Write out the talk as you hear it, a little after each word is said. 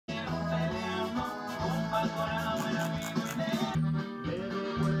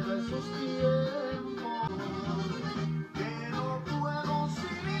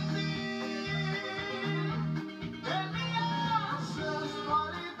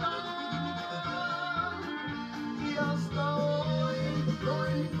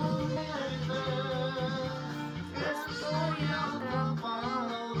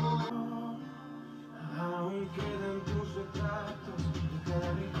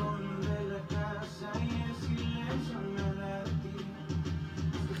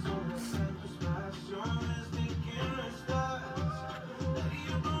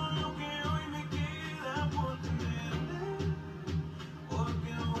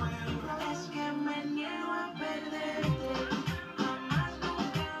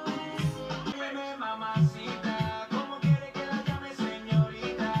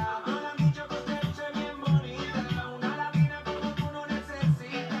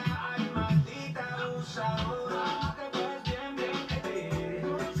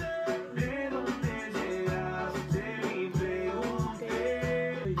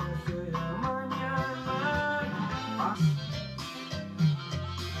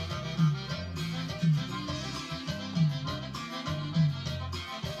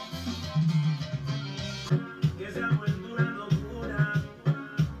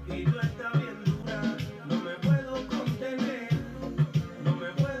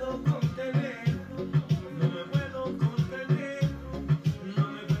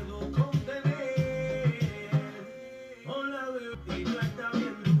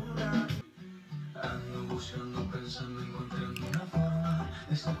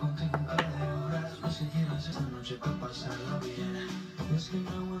estar contigo un par de horas. No sé, quiero esta noche para pasarlo bien. Es que no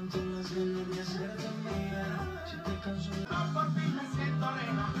aguanto las ganas de hacerte mía. Si te canso de... Por fin me siento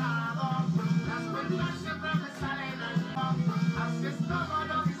relajado. Las cuentas siempre me salen al pop. Así es como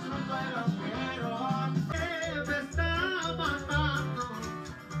lo disfruto y lo quiero. Me está matando.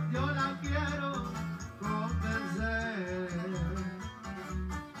 Yo la quiero convencer.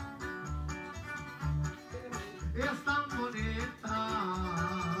 Es tan bonita.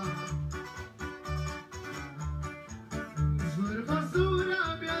 Su hermosura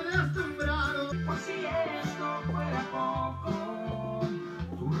me ha deslumbrado. Por si esto fuera poco,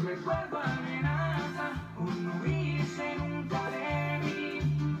 un recuerdo amenaza, un huirse nunca de mí.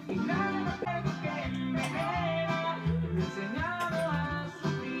 Y nada tengo que envenena, me he enseñado a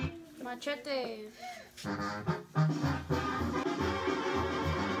sufrir. Machete.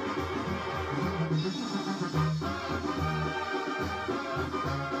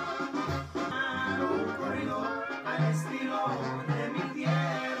 Un corrido al estilo de mi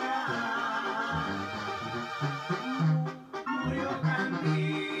tierra. Murió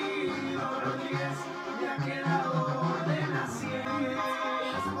Camilo Rodríguez, ya quedado de la sierra.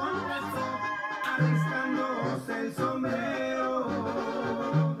 Confesó, arriscándose el sombrero.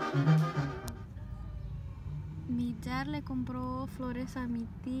 Mi dad le compró flores a mi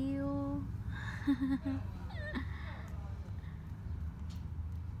tío.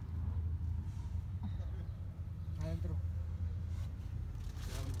 Adentro.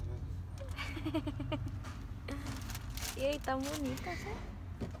 Y tan bonitas, ¿eh?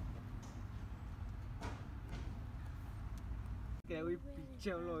 Creo que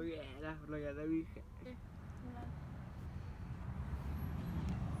pinche lo viera dije.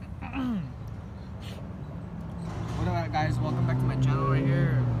 What up guys, welcome back to my channel right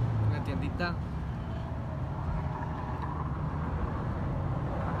here. La tiendita.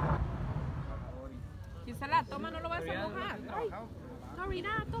 Gisela, toma, no lo vas a mojar. Ay, no,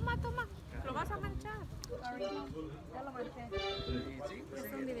 mira, toma. Lo vas a manchar. Ya lo manché.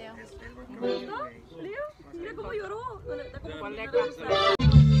 Es un video. ¿Te gustó? Leo, mira cómo lloró. Está como ¿Cuál de que acá? le gusta.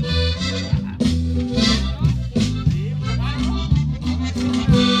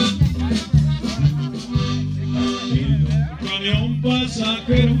 Un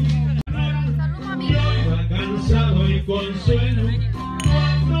pasajero iba cansado y con sueño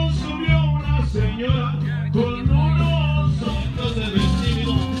cuando subió una señora con unos ojos de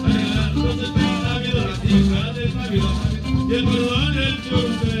vestido arreglándose el peinado, la tierra del marido y el cordón del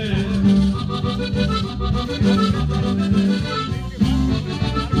chofer.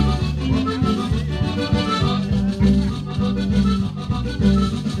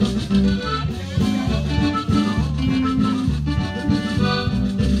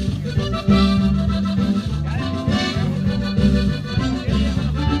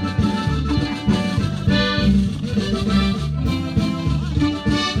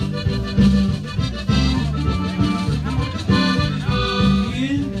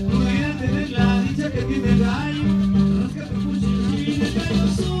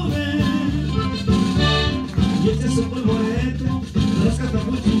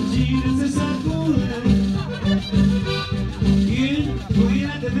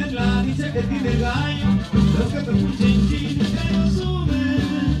 Que tiene gallo, los que te un chinchín, el gallo sube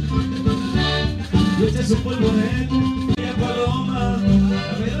y echa su polvorete. Y a paloma, a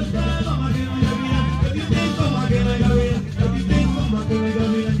ver las palomas que no caminan, que a ti te coma que no caminan, que a ti te coma que no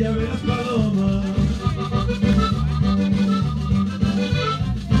caminan, ya ve las palomas.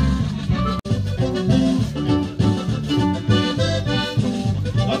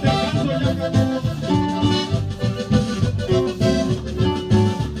 No te canso, Jackelyn.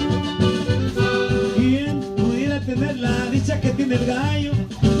 Tener la dicha que tiene el gallo,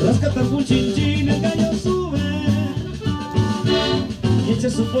 rascata un chinchín, el gallo sube y echa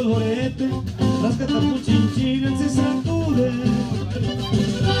su polvorete, rascata un chinchín, él se sacude.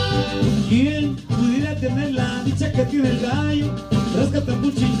 ¿Quién pudiera tener la dicha que tiene el gallo? Rascata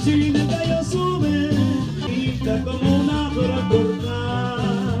un chinchín, el gallo sube y está como una flor al cortar.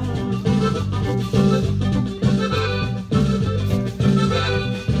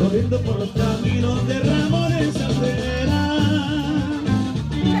 Corriendo por los caminos de Ramones Alvera.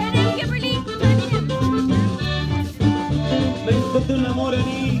 Me encontré una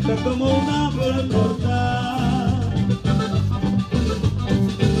morenita como una flor al cortar.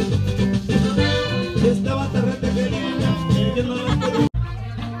 Estaba terrible querida, ella no la podía.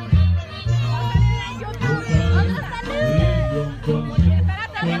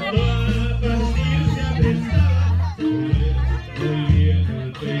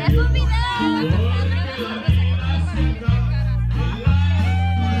 Es un video.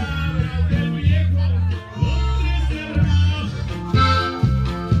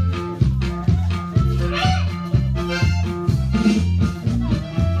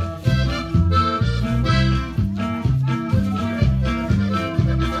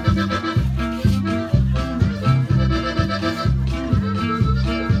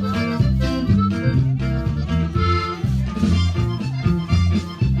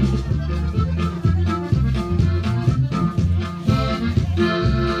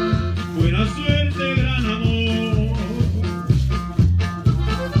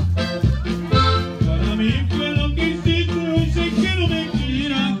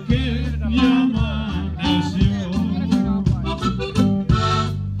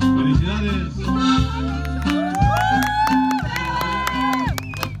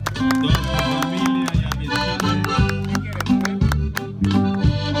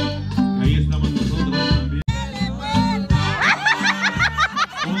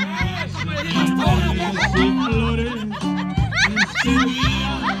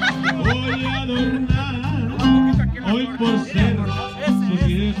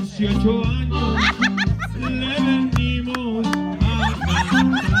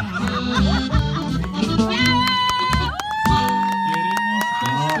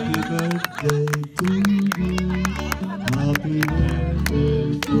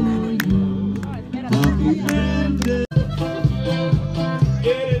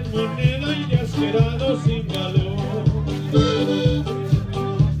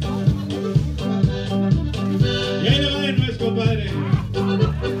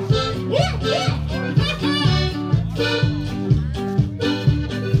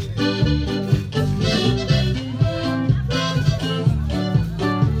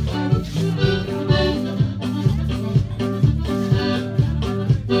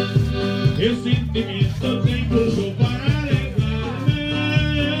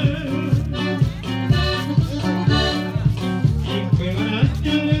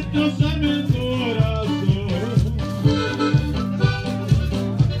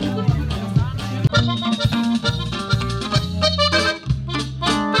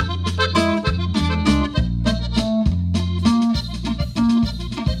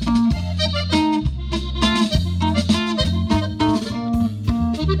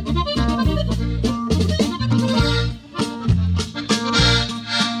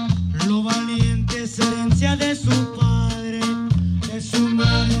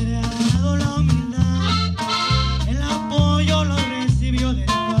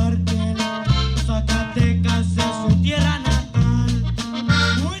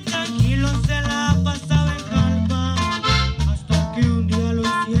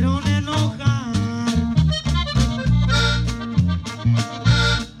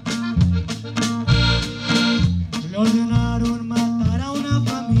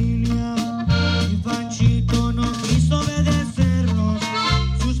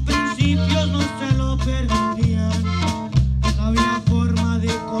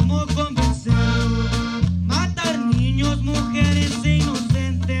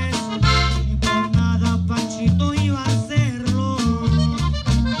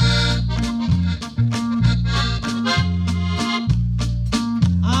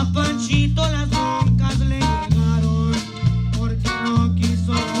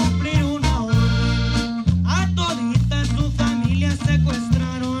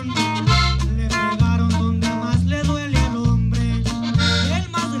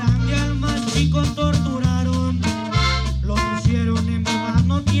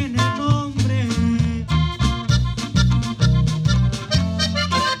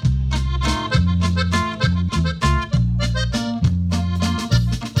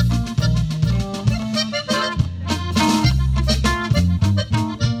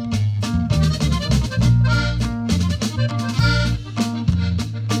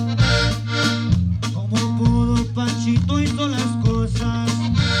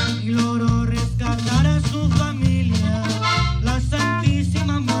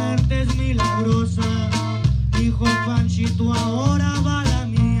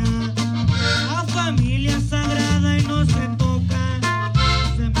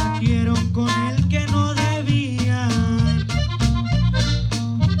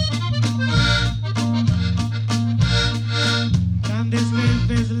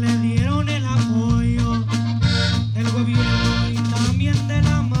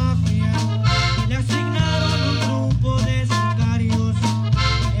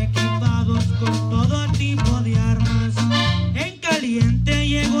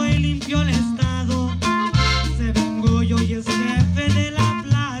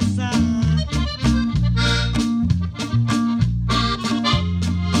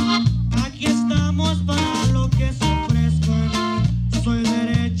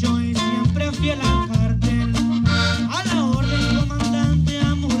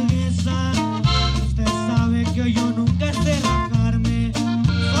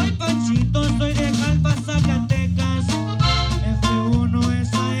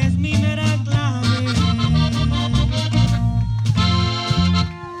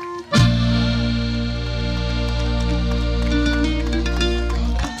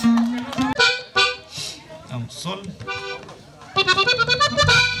 Sol.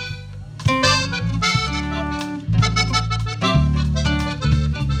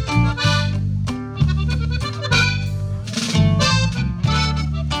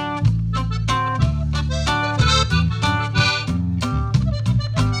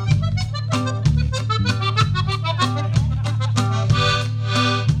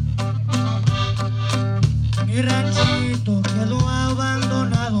 Mi ranchito quedó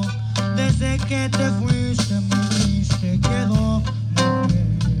abandonado desde que te fuiste, muy triste quedó, mujer.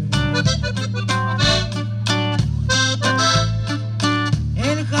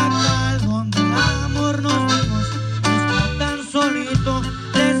 El jacal donde el amor nos dimos está tan solito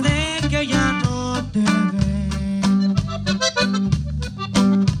desde que ya no te ve.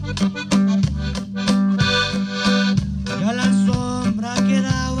 Ya la sombra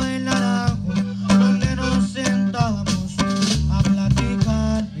quedaba en naranjo donde nos sentábamos a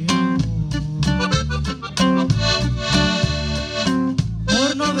platicar de amor.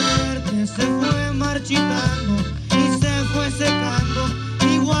 Por no verte se fue marchitando y se fue secando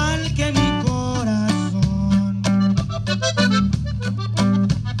igual que mi corazón.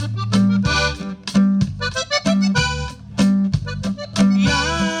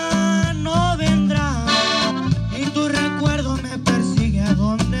 Ya no vendrá y tu recuerdo me persigue a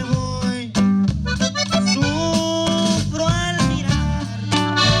donde voy. Sufro al mirar y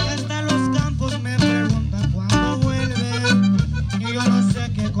hasta los campos me preguntan cuándo vuelve. Y yo no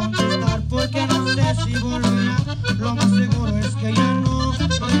sé qué contestar porque no sé si volverá. Lo más seguro es que ya no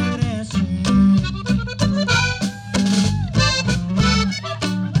regrese.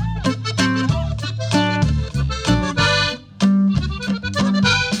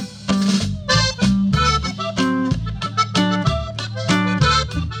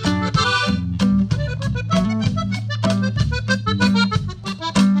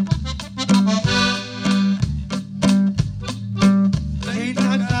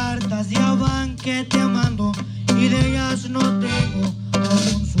 Cartas ya van que te mando y de ellas no tengo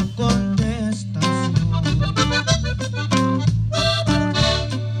aún su contestación.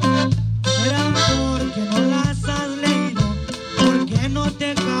 Serán porque no las has leído, porque no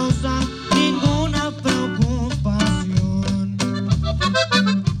te causa ninguna preocupación.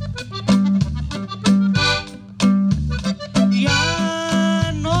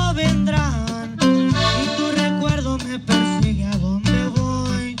 Ya no vendrán y tu recuerdo me persigue a donde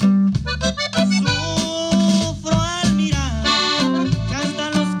voy. Sufro al mirar que hasta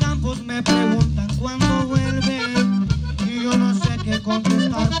los campos me preguntan cuándo vuelve. Y yo no sé qué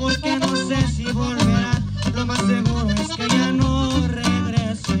contestar porque no sé si volverá. Lo más seguro es que ya no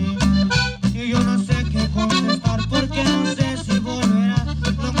regrese. Y yo no sé qué contestar porque no sé si volverá.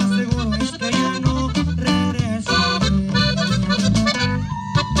 Lo más seguro es que ya no regrese.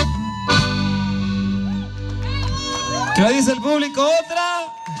 ¿Qué dice el público? Otra.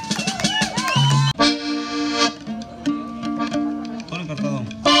 Ponle cortado.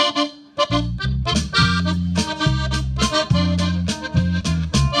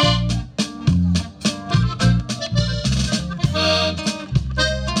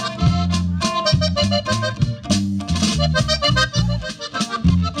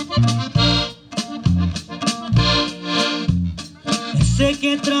 Sé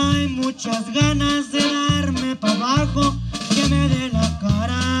que trae muchas ganas de darme pa' abajo, que me dé la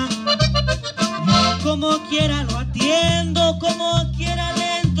cara. Yo como quiera lo atiendo, como quiera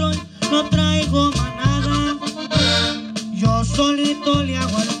le entro y no traigo manada. Yo solito le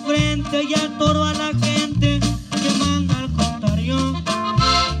hago al frente y atoro a la gente que manda al contrario.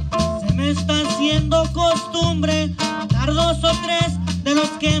 Se me está haciendo costumbre matar 2 o 3 de los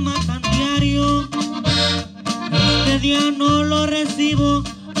que matan diario. Este día no lo recibo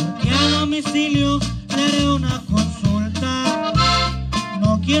porque a domicilio le haré una consulta.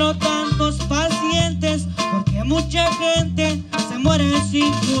 No quiero tantos pacientes porque mucha gente se muere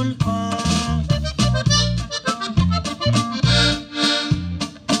sin culpa.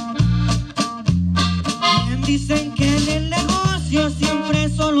 Bien dicen que en el negocio siempre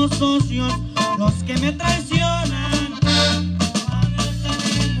son los socios los que me traicionan.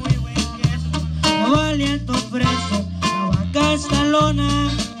 Muy buen queso, no valiento preso, la vaca está lona.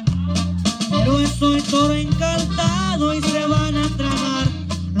 Pero estoy todo encantado y se van a tragar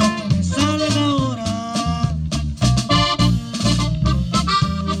lo que me sale ahora.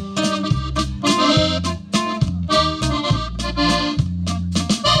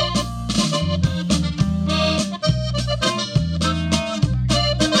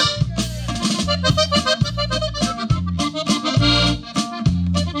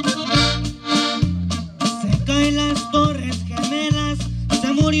 Se caen las torres gemelas,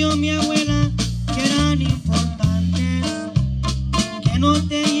 se murió mi abuela, que eran importantes.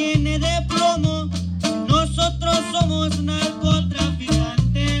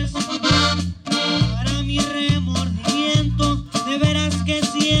 que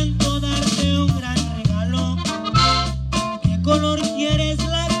si